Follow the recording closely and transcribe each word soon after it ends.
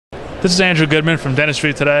This is Andrew Goodman from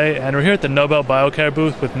Dentistry Today, and we're here at the Nobel Biocare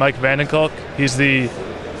booth with Mike Kolk. He's the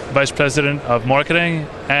Vice President of Marketing.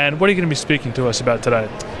 And what are you going to be speaking to us about today?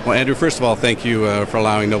 Well, Andrew, first of all, thank you for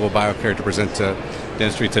allowing Nobel Biocare to present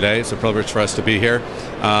Dentistry Today. It's a privilege for us to be here.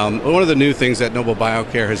 One of the new things that Nobel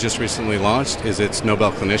Biocare has just recently launched is its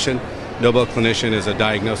NobelClinician. NobelClinician is a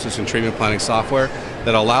diagnosis and treatment planning software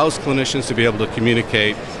that allows clinicians to be able to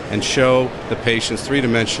communicate and show the patients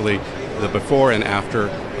three-dimensionally the before and after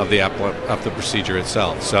of the procedure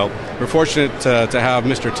itself. So we're fortunate to have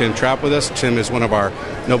Mr. Tim Trapp with us. Tim is one of our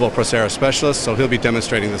Nobel Procera Specialists, so he'll be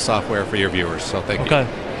demonstrating the software for your viewers. So thank you. Okay.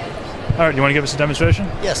 All right, you want to give us a demonstration?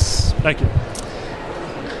 Yes. Thank you.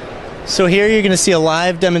 So here you're going to see a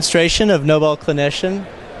live demonstration of NobelClinician.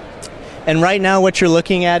 And right now what you're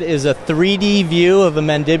looking at is a 3D view of a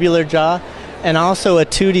mandibular jaw and also a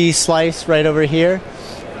 2D slice right over here.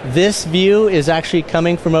 This view is actually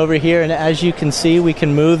coming from over here, and as you can see, we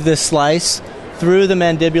can move this slice through the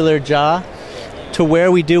mandibular jaw to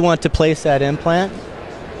where we do want to place that implant.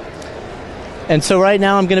 And so right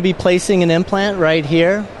now I'm going to be placing an implant right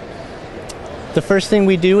here. The first thing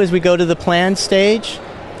we do is we go to the plan stage,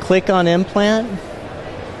 click on implant.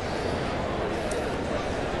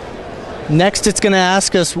 Next it's going to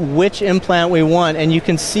ask us which implant we want, and you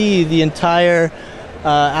can see the entire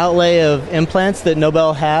outlay of implants that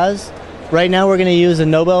Nobel has. Right now we're going to use a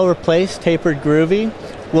Nobel Replace Tapered Groovy.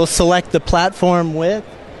 We'll select the platform width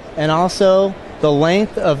and also the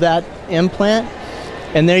length of that implant,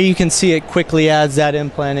 and there you can see it quickly adds that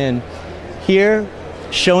implant in. Here,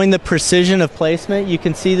 showing the precision of placement, you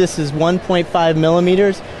can see this is 1.5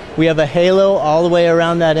 millimeters. We have a halo all the way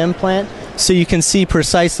around that implant, so you can see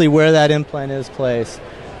precisely where that implant is placed.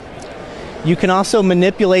 You can also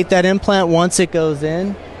manipulate that implant once it goes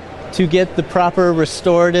in to get the proper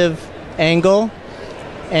restorative angle,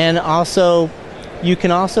 and also you can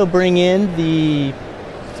also bring in the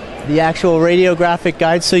actual radiographic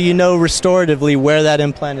guide so you know restoratively where that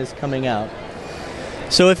implant is coming out.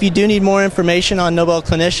 So if you do need more information on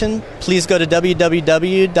NobelClinician, please go to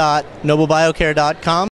www.nobelbiocare.com.